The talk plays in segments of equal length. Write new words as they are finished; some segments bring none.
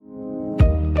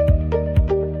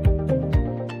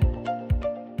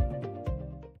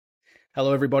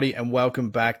Hello, everybody, and welcome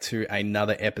back to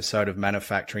another episode of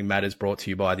Manufacturing Matters brought to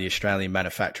you by the Australian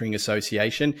Manufacturing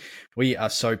Association. We are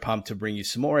so pumped to bring you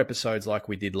some more episodes like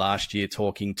we did last year,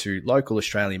 talking to local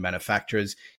Australian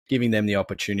manufacturers, giving them the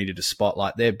opportunity to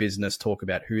spotlight their business, talk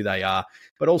about who they are,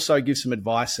 but also give some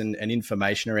advice and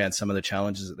information around some of the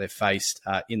challenges that they've faced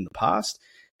in the past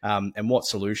and what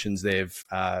solutions they've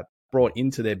brought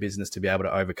into their business to be able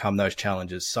to overcome those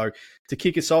challenges. So to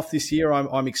kick us off this year,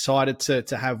 I'm excited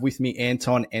to have with me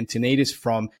Anton Antoniadis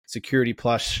from Security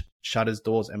Plus Shutters,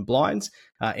 Doors and Blinds.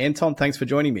 Anton, thanks for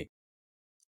joining me.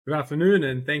 Good afternoon,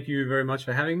 and thank you very much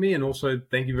for having me. And also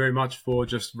thank you very much for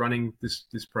just running this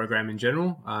program in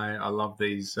general. I love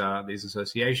these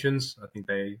associations. I think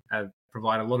they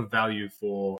provide a lot of value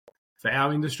for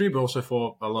our industry, but also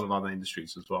for a lot of other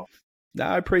industries as well. No,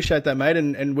 I appreciate that, mate,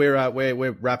 and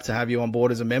we're rapt to have you on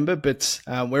board as a member. But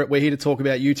we're here to talk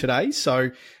about you today.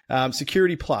 So,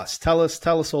 Security Plus, tell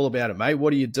us all about it, mate.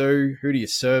 What do you do? Who do you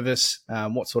service?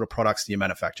 What sort of products do you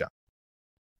manufacture?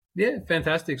 Yeah,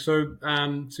 fantastic. So,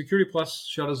 Security Plus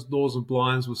Shutters, Doors, and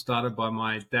Blinds was started by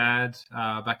my dad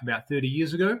back about 30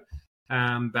 years ago.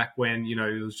 Back when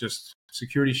it was just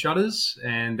security shutters,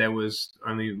 and there was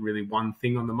only really one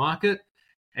thing on the market.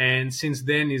 And since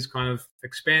then, he's kind of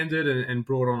expanded and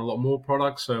brought on a lot more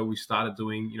products. So we started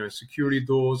doing, security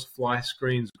doors, fly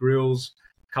screens, grills,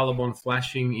 color-bond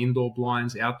flashing, indoor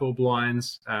blinds, outdoor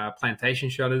blinds, plantation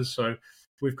shutters. So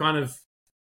we've kind of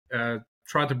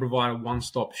tried to provide a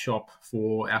one-stop shop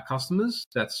for our customers.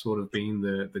 That's sort of been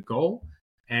the goal.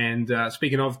 And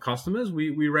speaking of customers,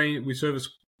 we service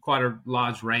quite a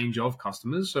large range of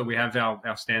customers. So we have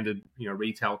our standard,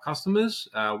 retail customers.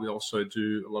 We also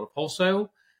do a lot of wholesale.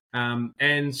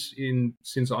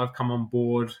 Since I've come on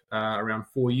board around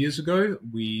 4 years ago,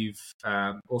 we've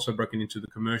also broken into the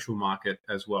commercial market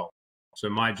as well. So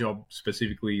my job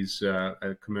specifically is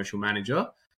a commercial manager,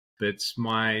 but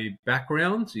my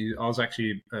background, I was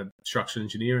actually a structural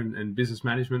engineer and business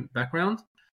management background,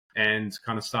 and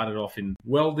kind of started off in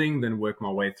welding, then worked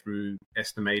my way through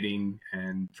estimating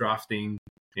and drafting,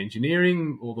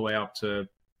 engineering, all the way up to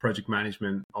project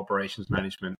management, operations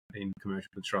management in commercial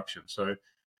construction. So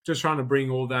just trying to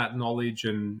bring all that knowledge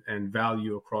and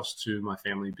value across to my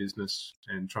family business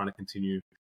and trying to continue,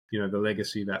 the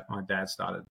legacy that my dad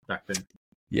started back then.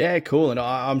 Yeah, cool. And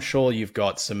I'm sure you've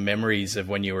got some memories of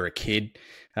when you were a kid,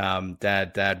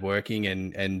 dad working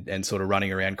and sort of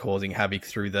running around causing havoc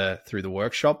through the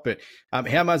workshop. But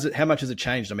how much has it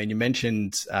changed? I mean, you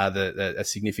mentioned a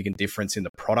significant difference in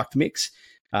the product mix,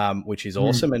 which is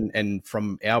awesome. And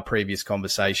from our previous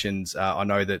conversations, I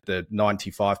know that the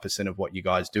 95% of what you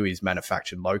guys do is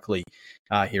manufactured locally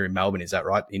here in Melbourne. Is that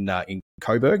right? In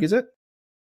Coburg, is it?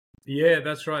 Yeah,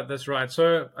 that's right.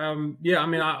 So,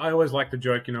 I always like to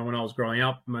joke, when I was growing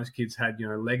up, most kids had,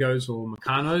 Legos or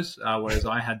Mechanos, whereas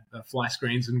I had fly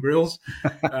screens and grills.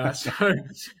 We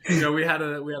had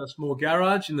a small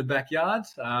garage in the backyard.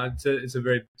 It's a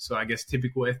very, I guess,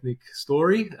 typical ethnic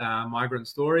story, migrant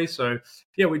story. So,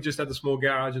 yeah, we just had the small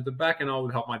garage at the back, and I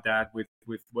would help my dad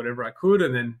with whatever I could,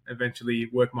 and then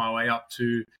eventually work my way up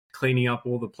to cleaning up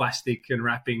all the plastic and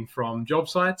wrapping from job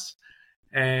sites.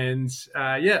 And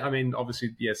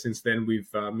obviously, since then we've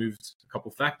moved a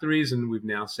couple factories, and we've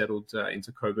now settled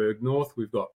into Coburg North. We've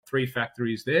got 3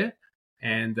 factories there,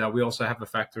 and we also have a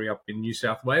factory up in New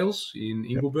South Wales in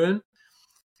Ingleburn.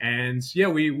 And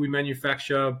we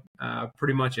manufacture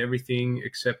pretty much everything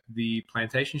except the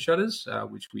plantation shutters,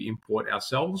 which we import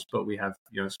ourselves. But we have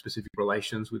specific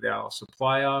relations with our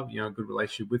supplier, good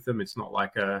relationship with them. It's not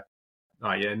like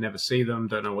never see them,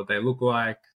 don't know what they look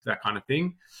like, that kind of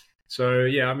thing. So,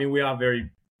 we are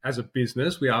as a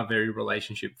business, we are very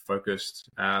relationship focused,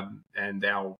 and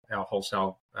our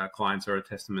wholesale clients are a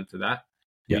testament to that.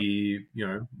 Yep.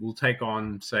 We'll take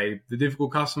on, say, the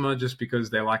difficult customer just because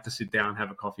they like to sit down,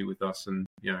 have a coffee with us and,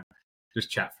 just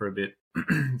chat for a bit.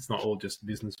 It's not all just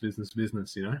business.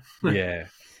 Yeah.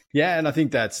 Yeah. And I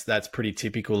think that's pretty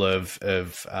typical of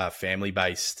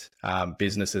family-based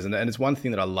businesses. And it's one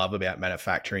thing that I love about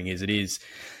manufacturing is it is,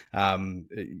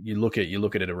 you look at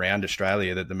it around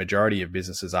Australia that the majority of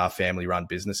businesses are family-run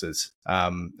businesses.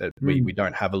 We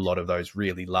don't have a lot of those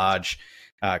really large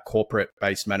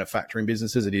corporate-based manufacturing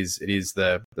businesses. It is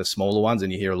the smaller ones,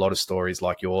 and you hear a lot of stories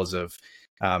like yours of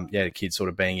the kids sort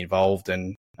of being involved,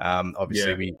 and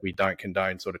obviously we don't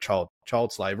condone sort of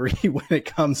child slavery when it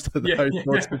comes to those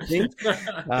sorts of things.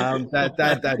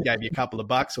 That gave you a couple of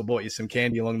bucks or bought you some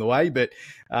candy along the way, but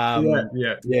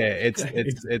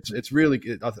it's really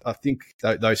good. I think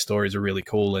those stories are really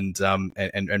cool and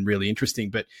really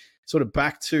interesting. But sort of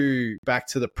back to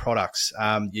the products.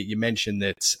 You mentioned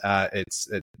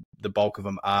that the bulk of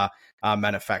them are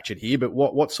manufactured here, but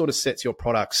what sort of sets your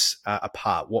products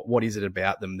apart? What is it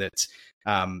about them that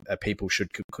people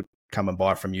could come and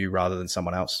buy from you rather than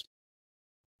someone else?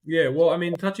 Yeah, well, I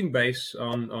mean, touching base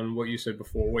on what you said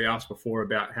before, we asked before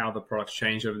about how the products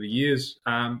changed over the years.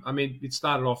 I mean, it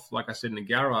started off, like I said, in a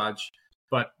garage,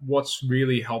 but what's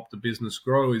really helped the business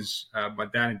grow is my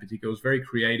dad in particular was very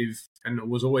creative and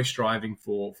was always striving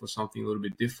for something a little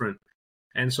bit different.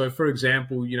 And so, for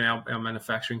example, our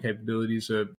manufacturing capabilities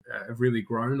have really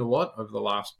grown a lot over the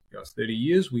last 30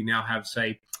 years. We now have,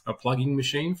 say, a plugging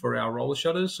machine for our roller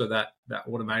shutters, so that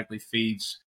automatically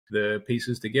feeds the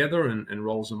pieces together and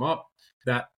rolls them up.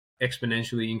 That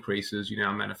exponentially increases,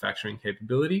 our manufacturing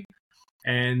capability.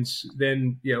 And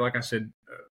then, like I said,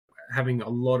 having a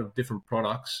lot of different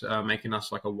products, making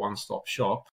us like a one-stop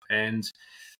shop. And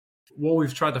what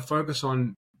we've tried to focus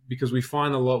on, because we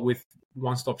find a lot with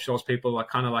one-stop shops, people are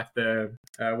kind of like the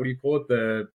what do you call it,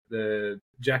 the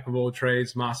jack of all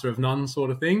trades, master of none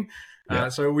sort of thing. Yeah.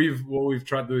 So what we've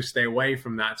tried to do is stay away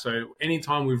from that. So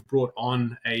anytime we've brought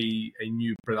on a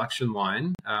new production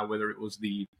line, whether it was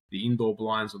the indoor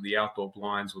blinds or the outdoor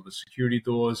blinds or the security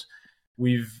doors,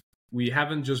 we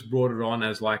haven't just brought it on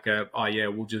as like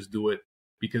we'll just do it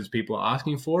because people are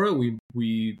asking for it.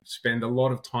 We spend a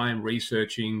lot of time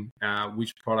researching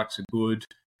which products are good,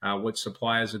 what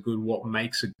suppliers are good, what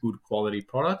makes a good quality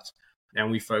product,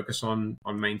 and we focus on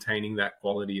maintaining that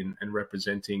quality and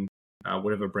representing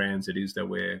whatever brands it is that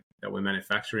we're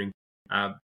manufacturing.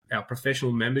 Our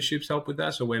professional memberships help with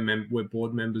that. So we're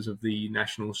board members of the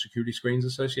National Security Screens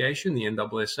Association, the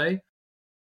NSSA,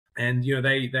 and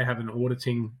they have an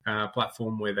auditing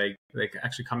platform where they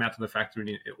actually come out to the factory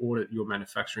and audit your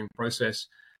manufacturing process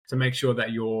to make sure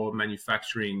that you're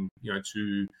manufacturing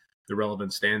to the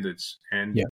relevant standards.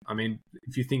 And yeah. I mean,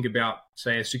 if you think about,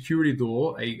 say, a security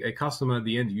door, a customer,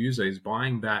 the end user, is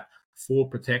buying that for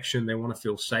protection. They want to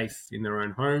feel safe in their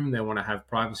own home. They want to have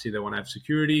privacy. They want to have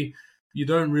security. You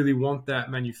don't really want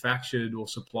that manufactured or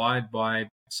supplied by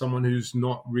someone who's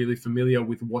not really familiar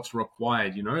with what's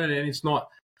required, and it's not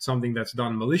something that's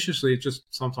done maliciously. It's just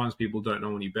sometimes people don't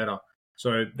know any better.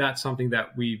 So that's something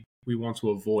that we want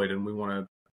to avoid, and we want to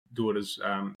do it as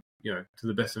to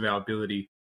the best of our ability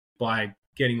by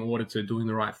getting audited, doing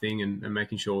the right thing, and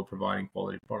making sure we're providing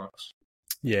quality products.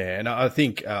 Yeah, and I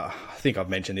think I've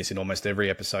mentioned this in almost every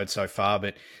episode so far,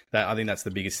 but I think that's the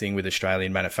biggest thing with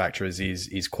Australian manufacturers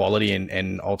is quality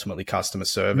and ultimately customer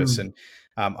service. And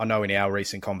I know in our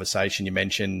recent conversation you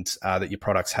mentioned that your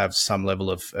products have some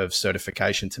level of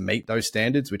certification to meet those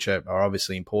standards, which are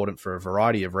obviously important for a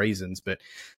variety of reasons. But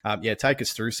take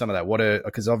us through some of that.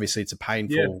 Because obviously it's a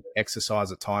painful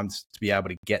exercise at times to be able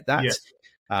to get that. Yeah.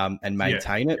 And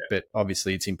maintain it, but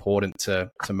obviously it's important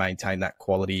to maintain that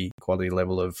quality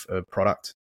level of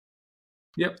product.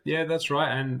 Yep, yeah, that's right.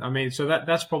 And I mean, so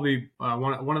that's probably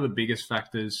one of the biggest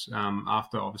factors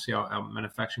after obviously our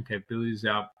manufacturing capabilities,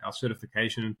 our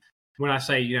certification. When I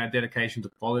say dedication to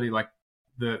quality, like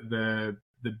the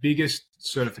biggest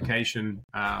certification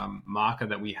marker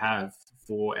that we have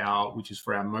which is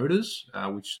for our motors,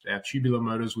 which our tubular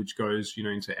motors, which goes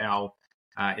into our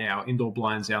indoor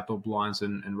blinds, outdoor blinds,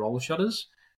 and roller shutters.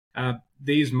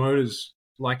 These motors,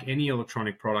 like any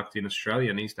electronic product in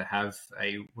Australia, needs to have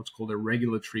what's called a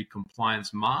regulatory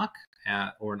compliance mark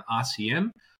or an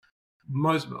RCM.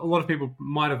 A lot of people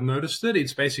might have noticed it.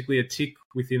 It's basically a tick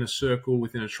within a circle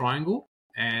within a triangle,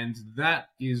 and that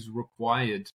is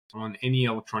required on any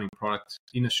electronic product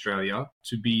in Australia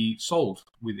to be sold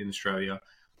within Australia.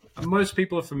 Most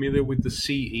people are familiar with the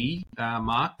CE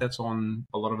mark that's on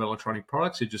a lot of electronic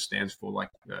products. It just stands for I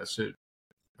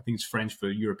think it's French for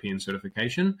European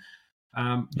certification.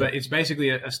 But it's basically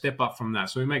a step up from that.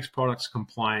 So it makes products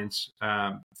compliant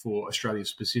for Australia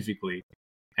specifically.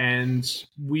 And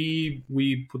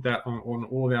we put that on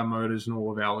all of our motors and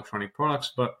all of our electronic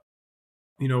products. But,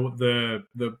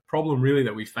 the problem really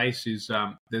that we face is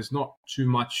there's not too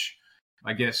much,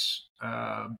 I guess,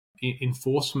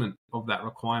 enforcement of that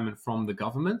requirement from the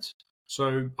government.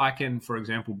 So I can, for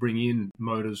example, bring in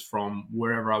motors from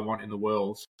wherever I want in the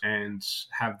world and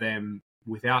have them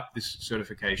without this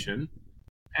certification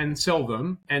and sell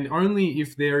them. And only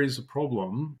if there is a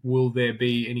problem will there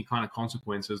be any kind of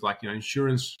consequences. Like,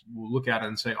 insurance will look at it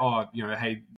and say,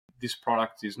 hey, this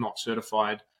product is not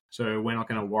certified, so we're not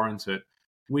going to warrant it,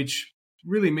 which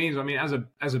really means, I mean,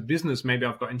 as a business, maybe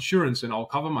I've got insurance and I'll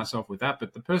cover myself with that.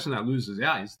 But the person that loses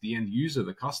out is the end user,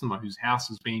 the customer whose house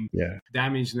has been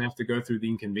damaged, and they have to go through the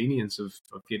inconvenience of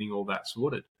getting all that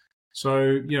sorted.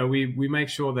 So, we make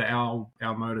sure that our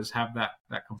motors have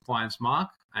that compliance mark.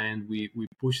 and we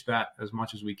push that as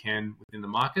much as we can within the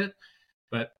market.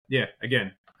 But yeah,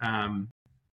 again,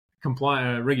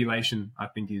 regulation, I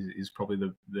think, is probably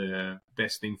the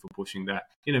best thing for pushing that.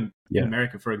 In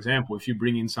America, for example, if you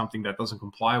bring in something that doesn't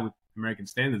comply with American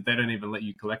standards, they don't even let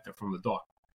you collect it from the dock.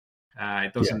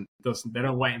 It doesn't. They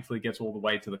don't wait until it gets all the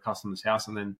way to the customer's house,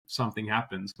 and then something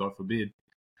happens, God forbid.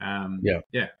 And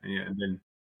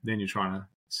then you're trying to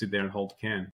sit there and hold the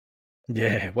can.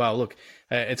 Yeah, well, look,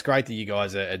 it's great that you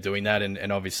guys are doing that,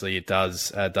 and obviously it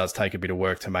does take a bit of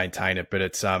work to maintain it. But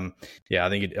it's I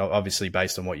think obviously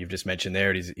based on what you've just mentioned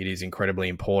there, it is incredibly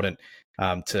important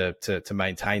to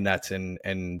maintain that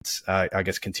and I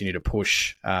guess continue to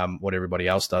push what everybody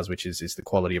else does, which is the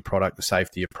quality of product, the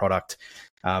safety of product,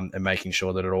 and making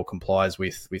sure that it all complies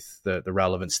with the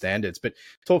relevant standards. But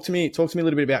talk to me a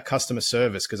little bit about customer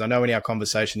service, because I know in our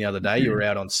conversation the other day you were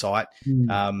out on site.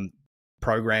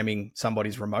 Programming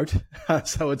somebody's remote,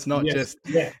 so it's not just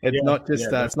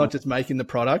it's not just making the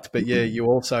product, but you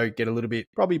also get a little bit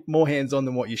probably more hands on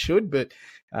than what you should, but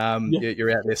you're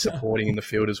out there supporting in the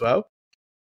field as well.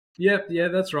 Yeah,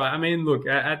 that's right. I mean, look,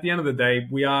 at the end of the day,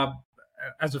 we are,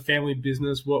 as a family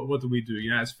business, what do we do?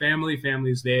 As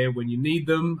family's there when you need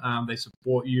them. They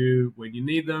support you when you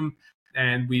need them,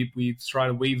 and we try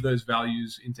to weave those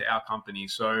values into our company.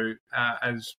 So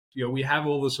as we have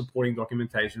all the supporting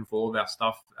documentation for all of our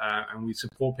stuff, and we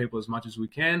support people as much as we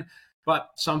can. But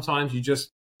sometimes you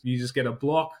just get a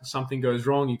block, something goes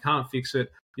wrong, you can't fix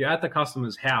it. You're at the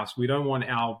customer's house. We don't want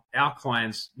our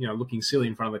clients, looking silly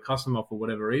in front of the customer for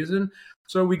whatever reason.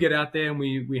 So we get out there and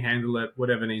we handle it,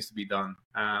 whatever needs to be done.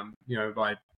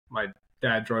 My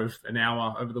dad drove an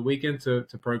hour over the weekend to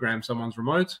program someone's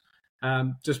remote,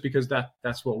 just because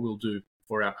that's what we'll do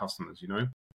for our customers.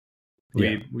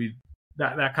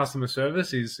 That customer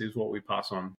service is what we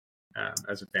pass on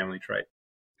as a family trait.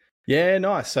 Yeah,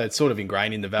 nice. So it's sort of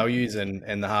ingrained in the values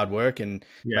and the hard work and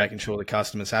making sure the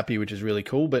customer's happy, which is really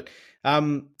cool. But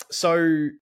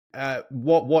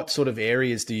what sort of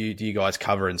areas do you guys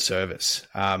cover and service?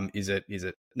 Is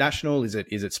it national? Is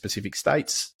it specific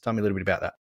states? Tell me a little bit about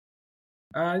that.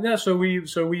 So we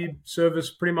service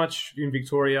pretty much in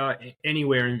Victoria,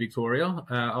 anywhere in Victoria.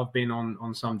 I've been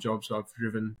on some jobs, so I've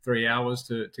driven 3 hours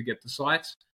to get to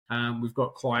sites. We've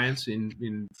got clients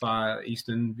in far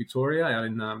eastern Victoria, out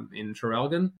in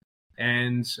Traralgon,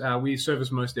 and we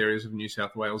service most areas of New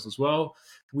South Wales as well.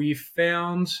 We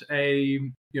found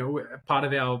part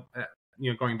of our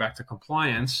going back to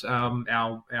compliance,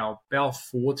 our BAL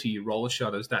 40 roller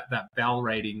shutters, that BAL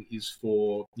rating is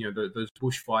for those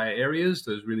bushfire areas,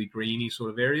 those really greeny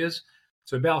sort of areas.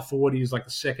 So BAL 40 is like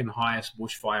the second highest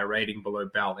bushfire rating below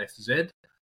BAL FZ,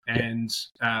 and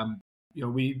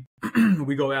we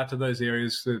go out to those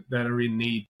areas that are in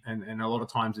need, and a lot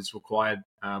of times it's required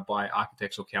by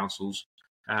architects or councils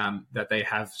that they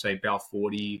have, say, BAL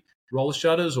 40 roller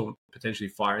shutters or potentially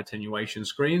fire attenuation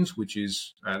screens, which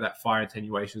is that fire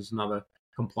attenuation is another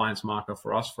compliance marker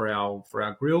for us for our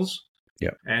grills. Yeah,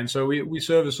 and so we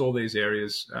service all these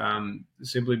areas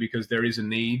simply because there is a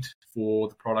need for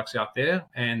the products out there,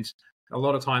 and a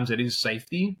lot of times it is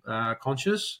safety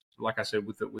conscious. Like I said,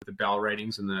 with the BAL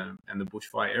ratings and the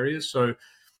bushfire areas. So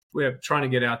we're trying to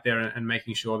get out there and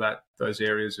making sure that those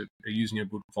areas are using a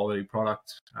good quality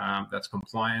product that's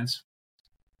compliant.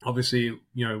 Obviously,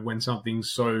 when something's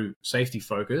so safety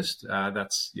focused,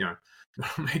 that's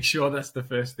make sure that's the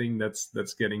first thing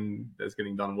that's getting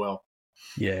done well.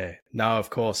 Yeah, no, of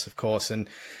course, and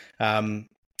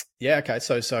okay.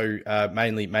 So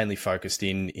mainly focused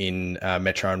in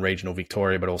metro and regional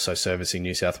Victoria, but also servicing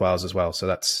New South Wales as well. So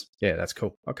that's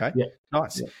cool. Okay,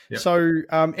 nice. Yeah. So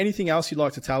anything else you'd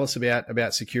like to tell us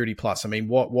about Security Plus? I mean,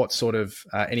 what sort of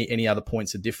any other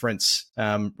points of difference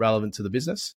relevant to the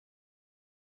business?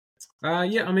 I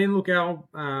mean, look, our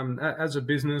as a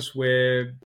business,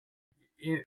 we're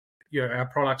our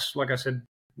products, like I said,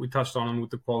 we touched on them with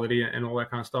the quality and all that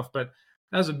kind of stuff, but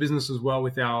as a business as well,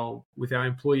 with our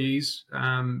employees,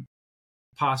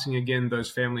 passing again those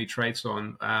family traits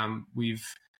on.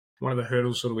 One of the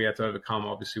hurdles sort of we had to overcome,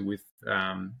 obviously, with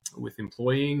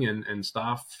employing and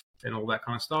staff and all that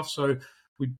kind of stuff. So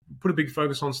we put a big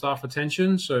focus on staff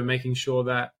retention. So making sure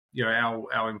that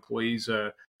our employees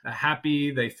are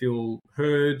happy, they feel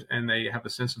heard, and they have a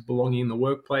sense of belonging in the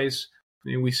workplace.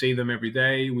 We see them every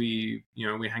day. We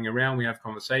hang around, we have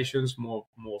conversations more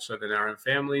so than our own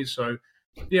families. So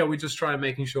we just try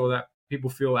making sure that people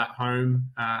feel at home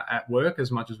at work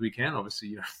as much as we can.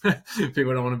 Obviously,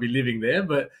 people don't want to be living there,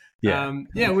 but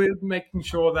we're making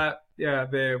sure that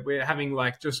we're having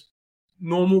like just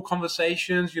normal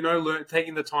conversations.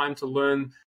 Taking the time to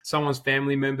learn someone's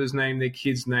family member's name, their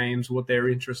kids' names, what their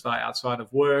interests are outside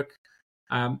of work.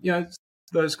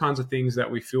 Those kinds of things that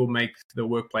we feel make the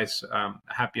workplace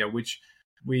happier, which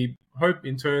we hope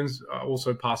in turns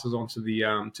also passes on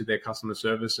to their customer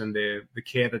service and the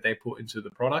care that they put into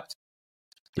the product,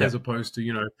 as opposed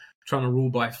to trying to rule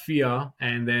by fear,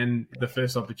 and then the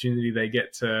first opportunity they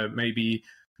get to maybe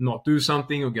not do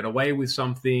something or get away with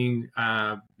something.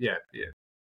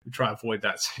 We try to avoid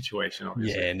that situation,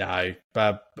 obviously. Yeah, no,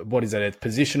 but what is it? It's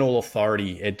positional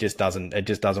authority. It just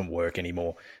doesn't work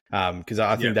anymore. Because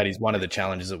I think that is one of the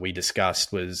challenges that we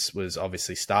discussed was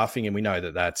obviously staffing, and we know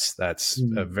that that's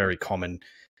a very common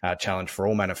challenge for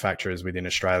all manufacturers within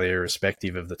Australia,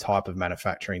 irrespective of the type of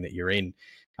manufacturing that you're in.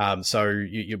 So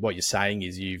what you're saying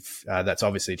is that's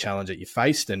obviously a challenge that you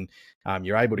faced, and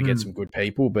you're able to get some good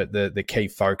people, but the key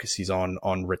focus is on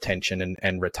retention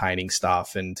and retaining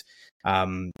staff. And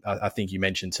I think you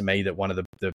mentioned to me that one of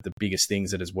the biggest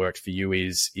things that has worked for you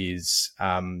is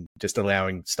just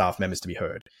allowing staff members to be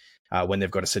heard. When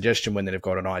they've got a suggestion, when they've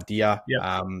got an idea,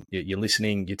 you're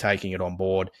listening, you're taking it on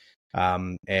board,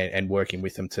 and working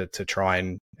with them to try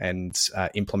and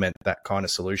implement that kind of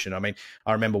solution. I mean,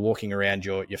 I remember walking around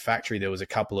your factory, there was a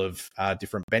couple of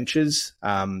different benches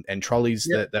and trolleys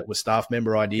that were staff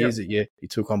member ideas that you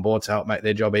took on board to help make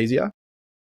their job easier.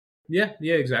 Yeah,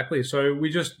 exactly. So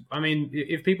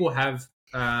if people have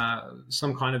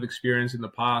some kind of experience in the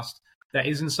past that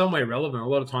is in some way relevant, a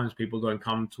lot of times people don't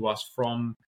come to us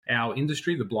from our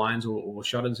industry, the blinds or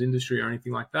shutters industry or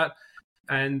anything like that,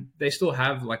 and they still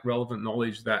have like relevant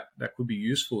knowledge that could be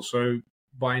useful. So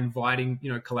by inviting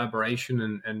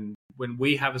collaboration, and when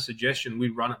we have a suggestion, we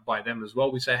run it by them as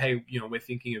well. We say, hey, we're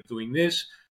thinking of doing this.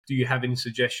 Do you have any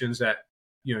suggestions that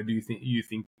do you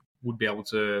think would be able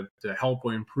to help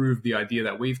or improve the idea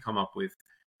that we've come up with?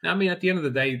 Now, I mean, at the end of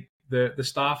the day, the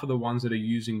staff are the ones that are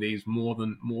using these more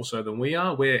so than we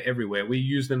are. We're everywhere. We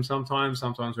use them sometimes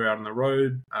we're out on the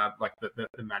road, like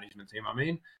the management team, I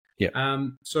mean. Yeah.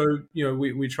 So,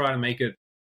 we try to make it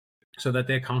so that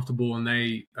they're comfortable and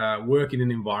they work in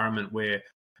an environment where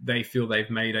they feel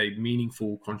they've made a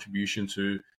meaningful contribution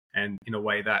to, and in a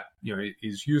way that,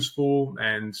 is useful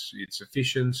and it's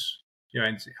efficient,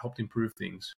 and it's helped improve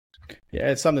things. Yeah,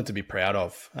 it's something to be proud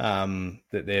of,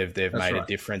 that they've made a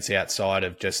difference outside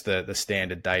of just the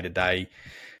standard day-to-day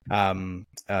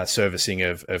servicing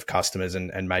of customers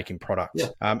and making products.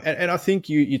 Yeah. And I think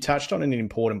you touched on an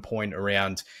important point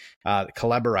around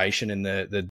collaboration and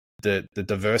the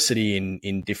diversity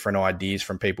in different ideas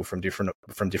from people from different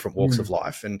walks of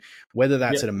life, and whether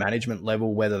that's at a management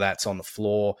level, whether that's on the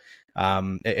floor,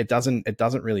 it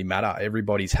doesn't really matter.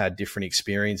 Everybody's had different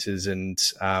experiences and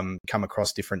come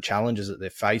across different challenges that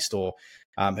they've faced, or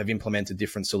have implemented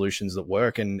different solutions that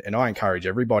work. And I encourage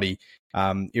everybody,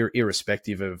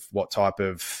 irrespective of what type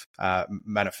of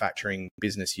manufacturing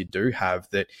business you do have,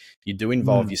 that you do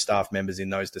involve your staff members in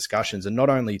those discussions, and not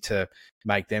only to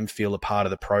make them feel a part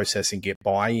of the process and get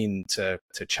buy-in to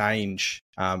change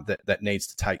that needs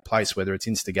to take place, whether it's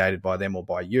instigated by them or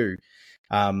by you.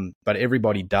 But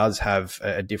everybody does have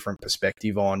a different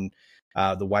perspective on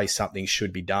the way something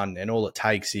should be done. And all it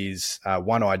takes is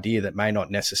one idea that may not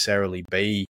necessarily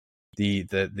be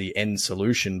the end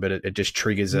solution, but it just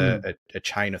triggers a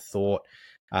chain of thought,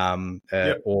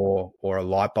 or a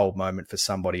light bulb moment for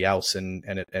somebody else, and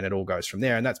it all goes from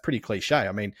there. And that's pretty cliche.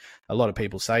 I mean, a lot of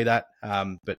people say that,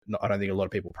 but I don't think a lot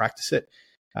of people practice it.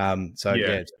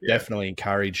 Definitely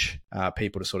encourage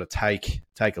people to sort of take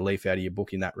a leaf out of your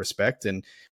book in that respect,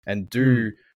 and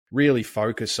do really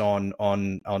focus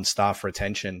on staff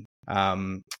retention.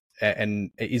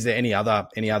 And is there any other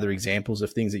examples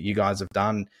of things that you guys have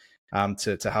done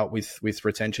to help with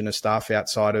retention of staff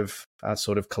outside of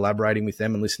sort of collaborating with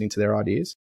them and listening to their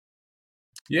ideas?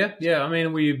 Yeah. I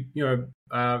mean, we,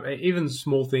 even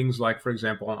small things like, for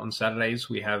example, on Saturdays,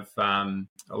 we have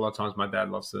a lot of times my dad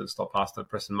loves to stop past the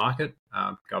Preston Market,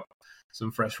 pick up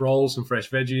some fresh rolls, some fresh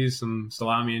veggies, some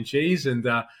salami and cheese. And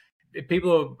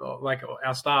people are, like,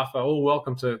 our staff are all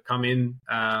welcome to come in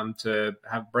to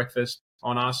have breakfast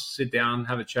on us, sit down,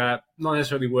 have a chat, not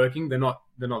necessarily working. They're not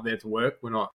there to work. We're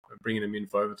not bringing them in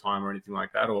for overtime or anything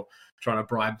like that, or trying to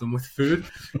bribe them with food.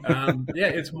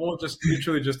 It's more just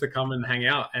literally just to come and hang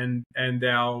out. And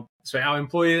our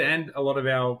employees and a lot of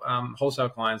our wholesale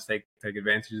clients take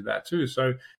advantage of that too.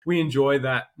 So we enjoy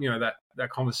that, that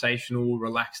conversational,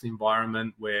 relaxed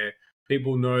environment where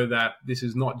people know that this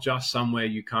is not just somewhere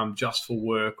you come just for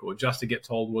work or just to get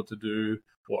told what to do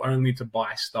or only to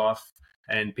buy stuff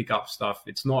and pick up stuff.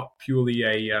 It's not purely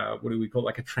a what do we call it,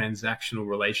 like a transactional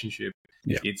relationship.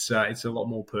 Yeah. It's a lot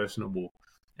more personable.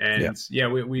 Yeah.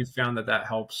 And we've found that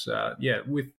helps,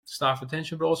 with staff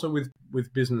retention, but also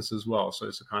with business as well. So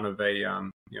it's a kind of a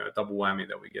double whammy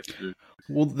that we get to do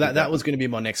Well, with that that. was going to be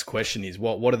my next question is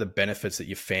what are the benefits that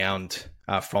you found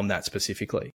from that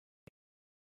specifically?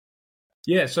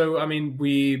 Yeah, so I mean,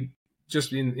 we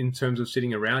just in terms of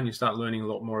sitting around, you start learning a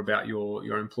lot more about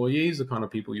your employees, the kind of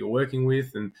people you're working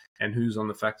with, and who's on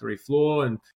the factory floor,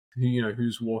 and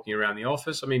who's walking around the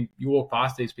office. I mean, you walk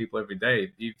past these people every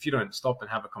day. If you don't stop and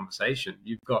have a conversation,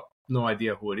 you've got no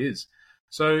idea who it is.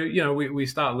 So we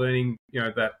start learning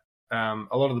that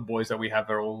a lot of the boys that we have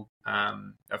are all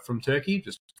are from Turkey,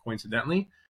 just coincidentally,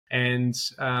 and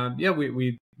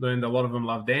we learned a lot of them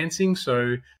love dancing.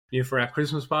 So for our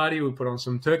Christmas party, we put on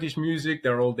some Turkish music.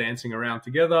 They're all dancing around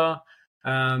together.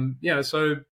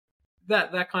 So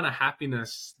that kind of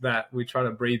happiness that we try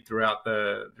to breed throughout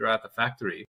the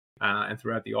factory and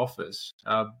throughout the office.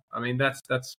 I mean, that's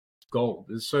gold.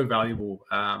 It's so valuable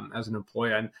as an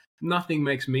employer, and nothing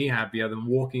makes me happier than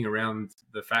walking around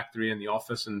the factory and the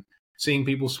office and seeing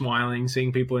people smiling,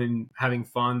 seeing people having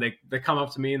fun. They come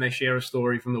up to me and they share a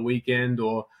story from the weekend,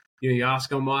 or you ask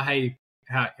them, well, hey,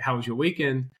 how was your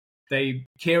weekend? They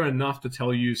care enough to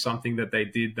tell you something that they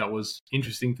did that was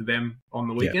interesting to them on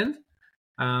the weekend.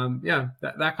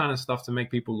 That kind of stuff to make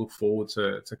people look forward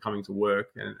to coming to work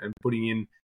and putting in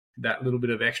that little bit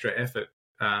of extra effort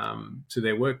to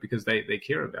their work because they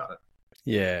care about it.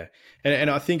 Yeah, and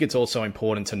I think it's also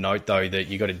important to note though that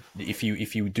you got to if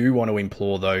you do want to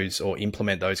implore those or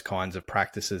implement those kinds of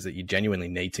practices that you genuinely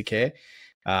need to care.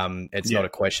 It's not a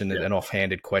question that an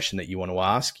offhanded question that you want to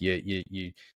ask.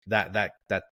 You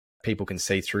that people can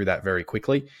see through that very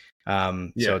quickly.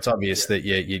 So it's obvious that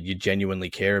you genuinely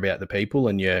care about the people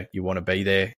and you want to be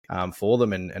there for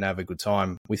them and have a good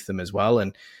time with them as well,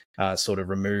 and sort of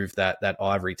remove that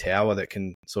ivory tower that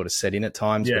can sort of set in at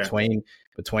times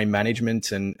between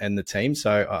management and the team.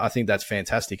 So I think that's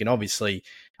fantastic. And obviously,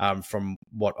 from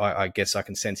what I guess I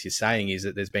can sense you're saying is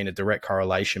that there's been a direct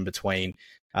correlation between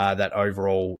that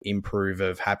overall improve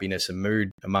of happiness and mood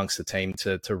amongst the team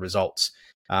to results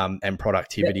and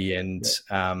productivity and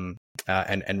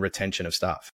retention of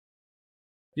staff.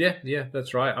 Yeah,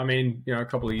 that's right. I mean, a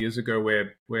couple of years ago,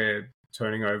 we're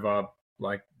turning over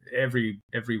like every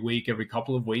week, every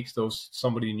couple of weeks, there was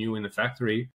somebody new in the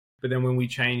factory. But then when we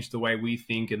change the way we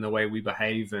think and the way we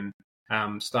behave and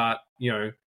start,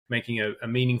 making a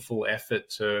meaningful effort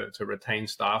to retain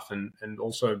staff and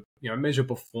also, measure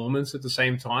performance at the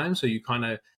same time. So you kind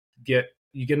of get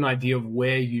an idea of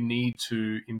where you need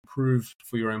to improve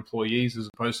for your employees as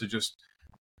opposed to just,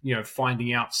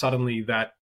 finding out suddenly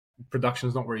that production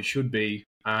is not where it should be.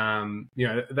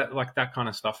 That kind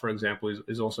of stuff, for example,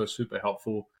 is also super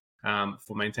helpful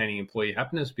for maintaining employee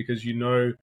happiness because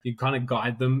you kind of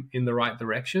guide them in the right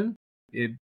direction.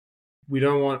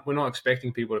 We're not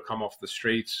expecting people to come off the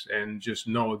streets and just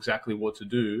know exactly what to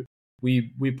do.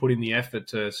 We put in the effort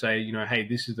to say, hey,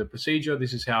 this is the procedure,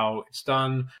 this is how it's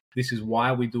done, this is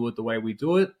why we do it the way we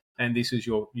do it, and this is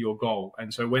your goal.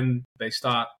 And so when they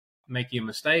start making a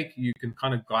mistake, you can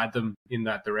kind of guide them in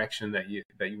that direction that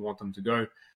you want them to go.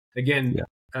 Again,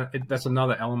 that's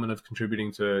another element of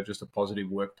contributing to just a positive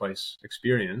workplace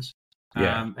experience.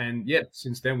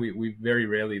 Since then we very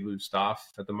rarely lose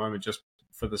staff at the moment, just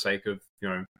for the sake of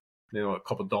a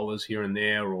couple of dollars here and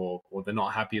there, or they're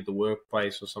not happy at the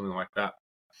workplace or something like that.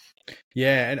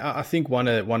 Yeah, and I think one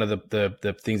of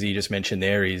the things that you just mentioned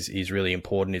there is really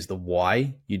important is the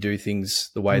why you do things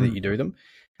the way that you do them.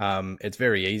 It's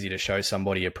very easy to show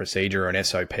somebody a procedure or an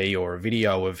SOP or a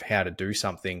video of how to do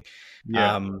something,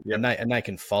 and they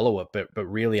can follow it, but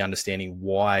really understanding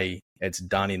why it's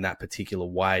done in that particular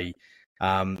way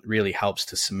really helps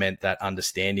to cement that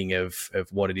understanding of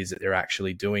what it is that they're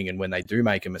actually doing, and when they do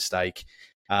make a mistake,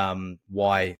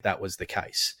 why that was the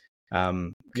case.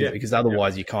 Because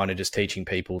otherwise you're kind of just teaching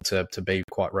people to be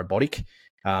quite robotic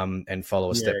and follow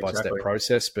a step-by-step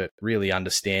process, but really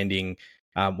understanding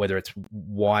whether it's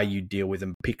why you deal with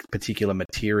a particular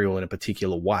material in a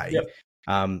particular way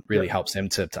really helps them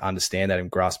to understand that and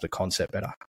grasp the concept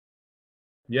better.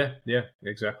 Yeah,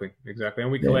 exactly. And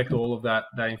we collect all of that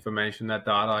information, that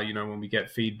data, when we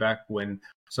get feedback, when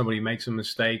somebody makes a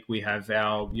mistake, we have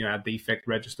our defect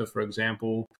register, for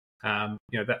example.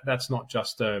 That's not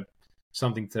just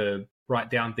something to write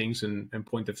down things and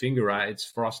point the finger at. It's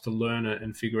for us to learn it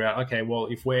and figure out, okay, well,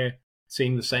 if we're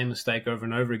seeing the same mistake over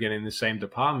and over again in the same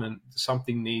department,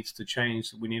 something needs to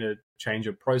change. We need to change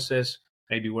a process,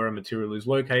 maybe where a material is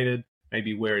located,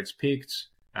 maybe where it's picked.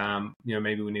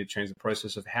 Maybe we need to change the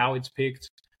process of how it's picked.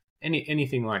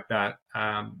 Anything like that.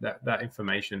 That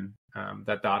information,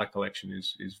 that data collection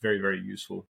is very, very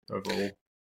useful overall.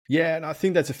 Yeah, and I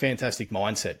think that's a fantastic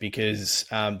mindset because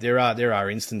there are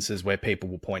instances where people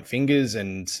will point fingers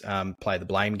and play the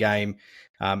blame game,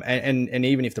 and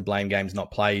even if the blame game's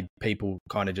not played, people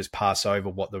kind of just pass over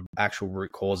what the actual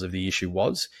root cause of the issue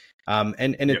was. And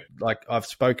Yep. it, like I've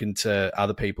spoken to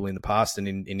other people in the past, and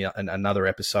in another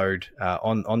episode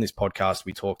on this podcast,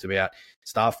 we talked about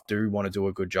staff do want to do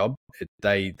a good job.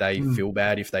 They feel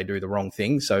bad if they do the wrong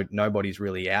thing, so nobody's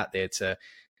really out there to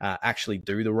actually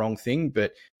do the wrong thing,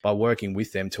 but by working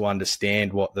with them to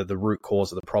understand what the root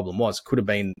cause of the problem was. Could have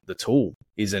been the tool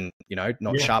isn't,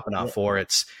 not Yeah. sharp enough, Yeah. or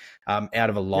it's out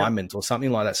of alignment, or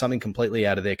something like that, something completely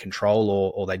out of their control,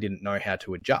 or they didn't know how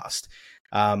to adjust.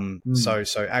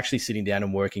 So actually sitting down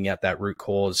and working out that root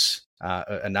cause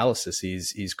analysis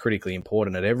is critically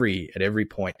important at every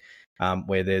point.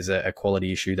 Where there's a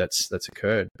quality issue that's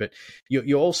occurred. But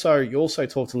you also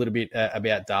talked a little bit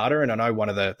about data, and I know one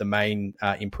of the main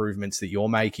improvements that you're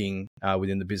making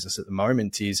within the business at the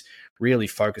moment is really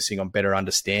focusing on better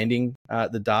understanding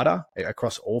the data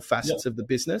across all facets of the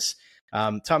business.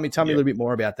 Tell me a little bit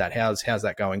more about that. How's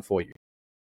that going for you?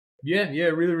 Yeah,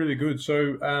 really, really good.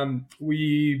 So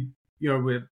we're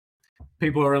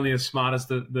people are only as smart as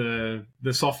the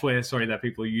software, that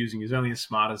people are using is only as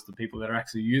smart as the people that are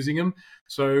actually using them.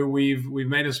 So we've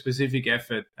made a specific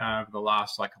effort over the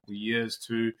last couple of years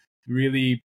to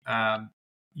really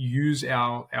use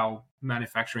our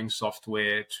manufacturing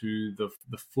software to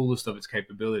the fullest of its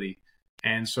capability.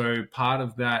 And so part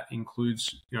of that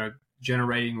includes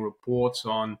generating reports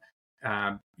on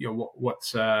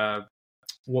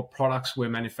what products we're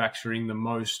manufacturing the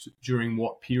most during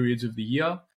what periods of the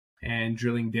year, and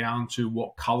drilling down to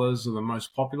what colors are the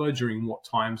most popular during what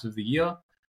times of the year,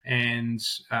 and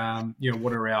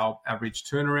what are our average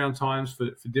turnaround times for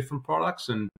different products,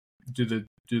 and do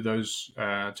those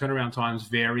turnaround times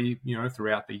vary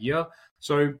throughout the year.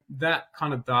 So that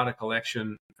kind of data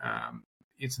collection,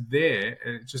 it's there.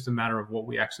 It's just a matter of what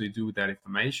we actually do with that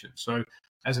information. So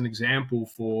as an example,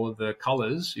 for the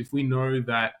colors, if we know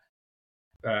that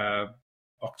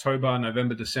October,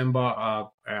 November, December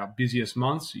are our busiest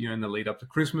months, in the lead up to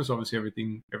Christmas. Obviously,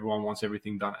 everyone wants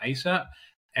everything done ASAP.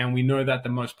 And we know that the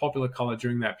most popular color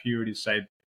during that period is, say,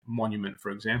 Monument, for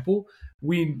example.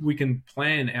 We can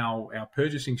plan our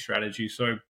purchasing strategy.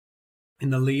 So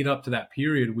in the lead up to that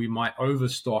period, we might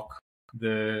overstock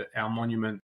our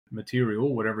Monument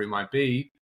material, whatever it might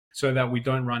be, so that we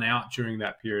don't run out during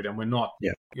that period, and we're not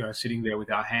sitting there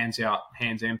with our hands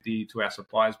empty to our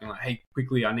suppliers being like, hey,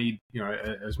 quickly, I need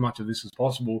as much of this as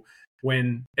possible,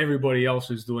 when everybody else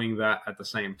is doing that at the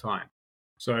same time.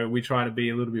 So we try to be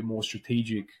a little bit more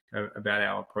strategic about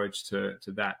our approach to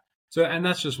that. So, and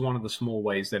that's just one of the small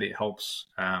ways that it helps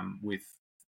with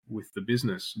the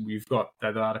business. We've got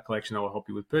that data collection that will help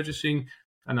you with purchasing.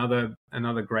 Another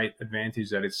great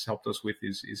advantage that it's helped us with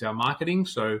is our marketing.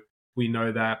 So we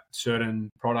know that certain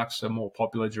products are more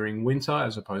popular during winter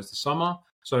as opposed to summer.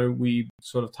 So we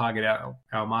sort of target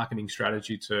our marketing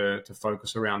strategy to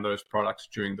focus around those products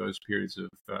during those periods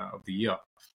of the year,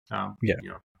 hot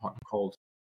and cold.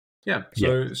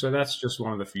 So that's just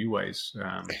one of the few ways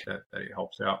that it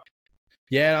helps out.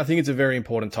 Yeah, I think it's a very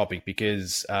important topic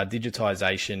because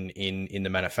digitization in the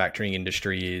manufacturing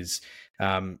industry is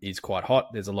quite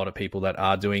hot. There's a lot of people that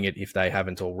are doing it if they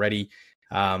haven't already.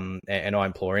 And I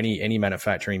implore any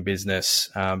manufacturing business,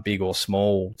 big or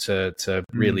small, to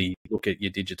really look at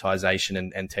your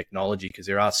digitization and technology, because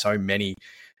there are so many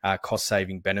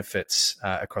cost-saving benefits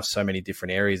across so many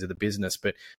different areas of the business.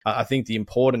 But I think the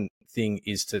important thing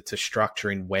is to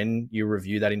structure in when you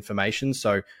review that information.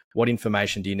 So what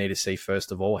information do you need to see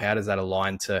first of all? How does that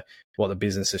align to what the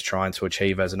business is trying to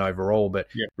achieve as an overall? But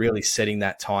really setting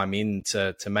that time in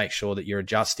to make sure that you're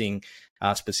adjusting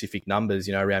specific numbers,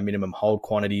 around minimum hold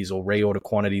quantities or reorder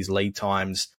quantities, lead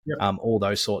times, all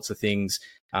those sorts of things.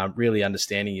 Really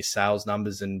understanding your sales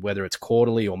numbers, and whether it's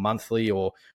quarterly or monthly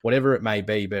or whatever it may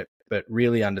be, but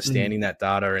really understanding that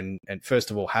data, and first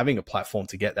of all having a platform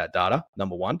to get that data,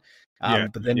 number one.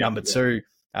 But then number two,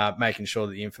 making sure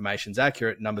that the information's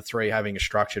accurate. Number three, having a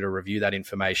structure to review that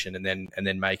information and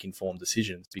then make informed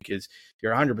decisions, because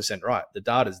you're 100% right. The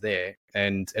data's there,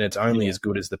 and it's only as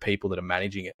good as the people that are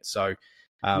managing it. So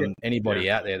anybody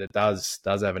out there that does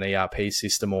have an ERP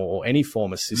system or any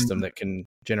form of system that can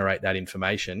generate that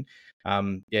information,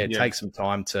 take some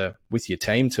time with your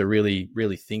team to really,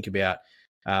 really think about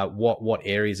what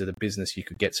areas of the business you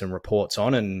could get some reports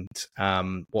on, and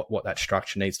what that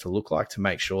structure needs to look like to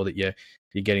make sure that you're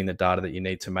getting the data that you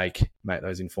need to make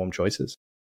those informed choices.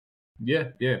 Yeah,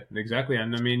 exactly.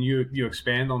 And I mean, you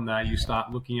expand on that. You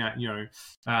start looking at,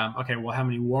 okay, well, how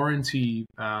many warranty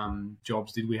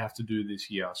jobs did we have to do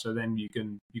this year? So then you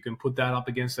can put that up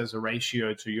against as a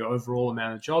ratio to your overall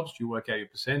amount of jobs. You work out your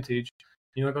percentage.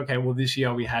 You're like, okay, well, this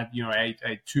year we had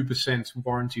a 2%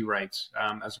 warranty rate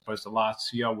as opposed to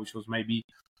last year, which was maybe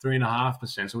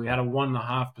 3.5%. So we had a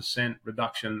 1.5%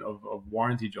 reduction of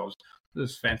warranty jobs.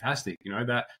 That's fantastic,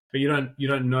 that. But you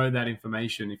don't know that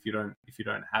information if you don't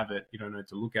have it. You don't know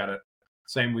to look at it.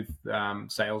 Same with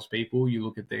salespeople. You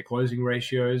look at their closing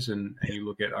ratios and you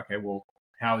look at, okay, well,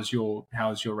 how is your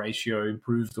ratio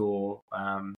improved or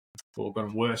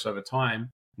gotten worse over time?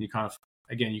 And you kind of,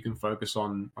 again, you can focus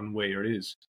on where it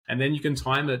is, and then you can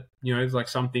time it. It's like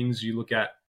some things you look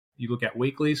at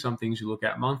weekly, some things you look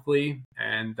at monthly,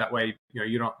 and that way,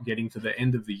 you're not getting to the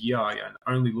end of the year and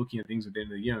only looking at things at the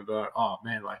end of the year. But oh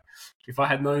man, like if I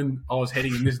had known I was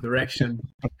heading in this direction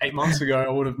 8 months ago, I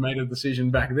would have made a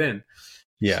decision back then.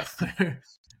 Yeah. Yeah,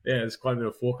 there's quite a bit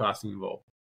of forecasting involved.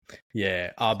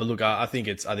 Yeah. But look, I think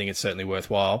it's certainly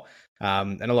worthwhile.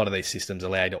 And a lot of these systems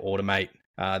allow you to automate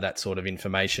that sort of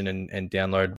information and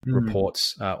download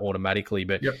reports automatically.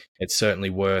 But Yep. it's certainly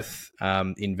worth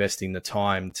investing the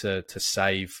time to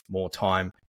save more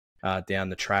time down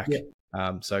the track. Yeah.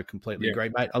 So completely agree,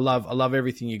 mate. I love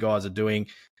everything you guys are doing.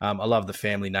 I love the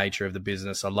family nature of the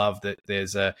business. I love that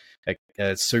there's a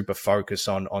super focus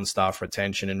on staff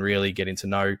retention and really getting to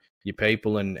know your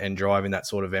people and driving that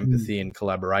sort of empathy and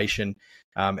collaboration.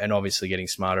 And obviously getting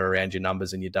smarter around your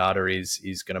numbers and your data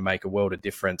is going to make a world of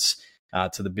difference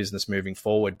to the business moving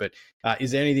forward. But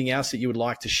is there anything else that you would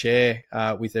like to share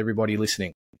with everybody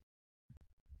listening?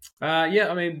 Yeah,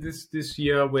 I mean, this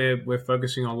year we're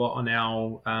focusing a lot on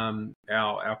our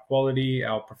quality,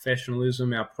 our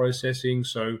professionalism, our processing.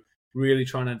 So really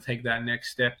trying to take that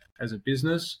next step as a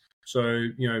business. So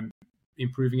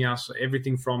improving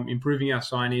everything from improving our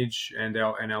signage and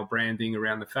our branding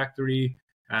around the factory.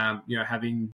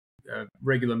 Having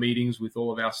regular meetings with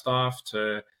all of our staff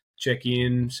to check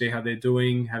in, see how they're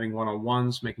doing, having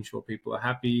one-on-ones, making sure people are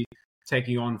happy,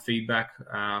 taking on feedback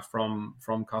from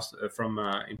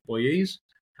employees,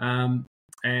 and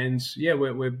yeah,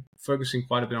 we're focusing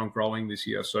quite a bit on growing this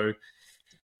year. So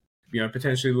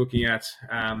potentially looking at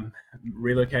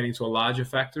relocating to a larger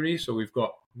factory. So we've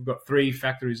got 3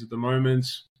 factories at the moment.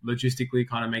 Logistically,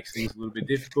 kind of makes things a little bit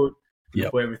difficult.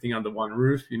 Yep. Put everything under one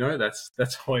roof. That's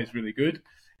always really good.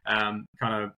 Kind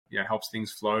of helps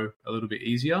things flow a little bit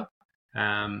easier.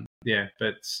 Yeah,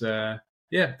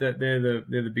 they're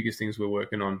the biggest things we're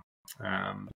working on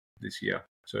this year.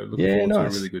 So looking forward to a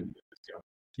really good year this year.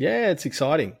 Yeah, it's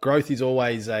exciting. Growth is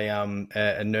always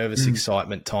a nervous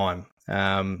excitement time.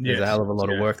 There's a hell of a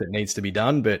lot of work that needs to be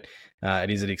done, but it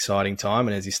is an exciting time.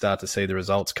 And as you start to see the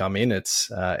results come in, it's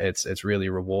really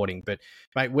rewarding. But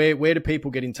mate, where do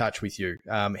people get in touch with you?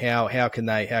 How can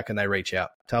they reach out?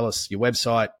 Tell us your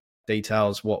website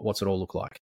details. What's it all look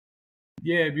like?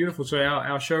 Yeah, beautiful. So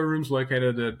our showroom's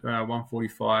located at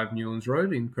 145 Newlands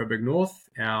Road in Quebec North.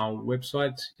 Our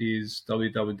website is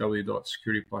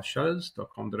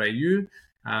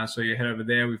www.securityplusshutters.com.au. So you head over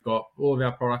there. We've got all of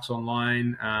our products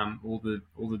online, all the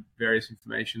various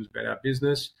information about our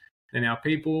business and our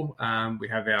people. We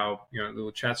have our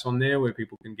little chats on there where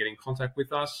people can get in contact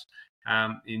with us.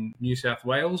 In New South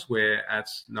Wales, we're at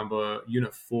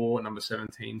Unit 4, number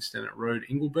 17, Stennett Road,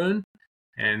 Ingleburn.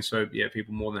 And so, yeah,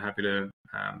 people more than happy to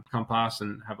come past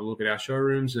and have a look at our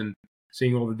showrooms and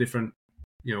seeing all the different,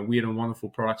 weird and wonderful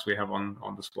products we have on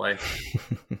display.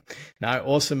 No,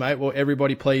 awesome, mate. Well,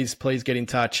 everybody, please get in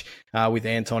touch with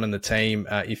Anton and the team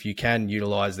if you can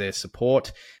utilize their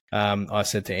support. I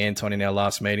said to Anton in our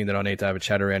last meeting that I need to have a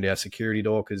chat around our security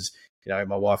door because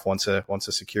my wife wants a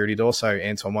security door. So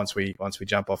Anton, once we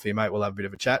jump off here, mate, we'll have a bit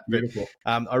of a chat. Beautiful.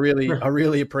 But I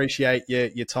really appreciate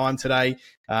your time today.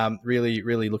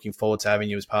 Really looking forward to having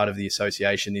you as part of the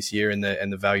association this year and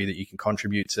the value that you can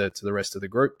contribute to the rest of the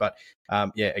group. But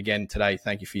again today,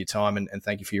 thank you for your time and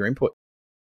thank you for your input.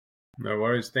 No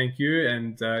worries. Thank you.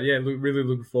 And really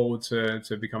looking forward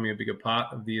to becoming a bigger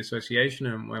part of the association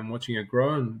and watching it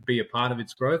grow and be a part of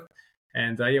its growth.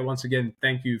 And once again,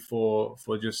 thank you for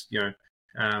just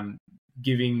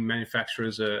giving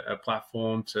manufacturers a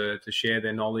platform to share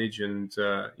their knowledge and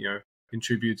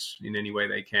contribute in any way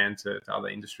they can to other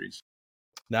industries.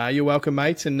 No, you're welcome,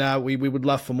 mate. And we would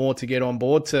love for more to get on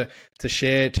board to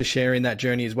share in that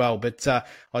journey as well. But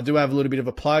I do have a little bit of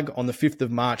a plug. On the 5th of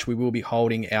March, we will be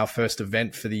holding our first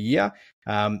event for the year.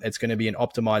 It's going to be an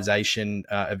optimization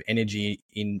of energy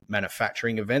in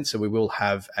manufacturing event. So we will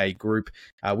have a group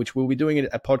which we'll be doing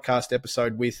a podcast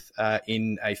episode with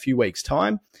in a few weeks'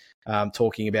 time.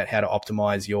 talking about how to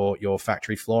optimize your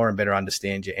factory floor and better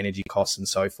understand your energy costs and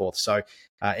so forth. So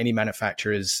any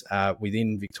manufacturers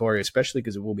within Victoria, especially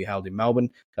because it will be held in Melbourne,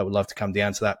 that would love to come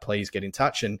down to that, please get in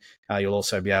touch, and you'll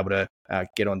also be able to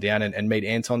get on down and meet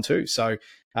Anton too. So,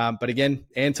 but again,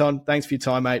 Anton, thanks for your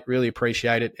time, mate. Really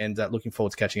appreciate it, and looking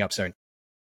forward to catching up soon.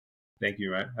 Thank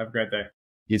you, mate. Have a great day.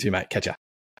 You too, mate. Catch ya.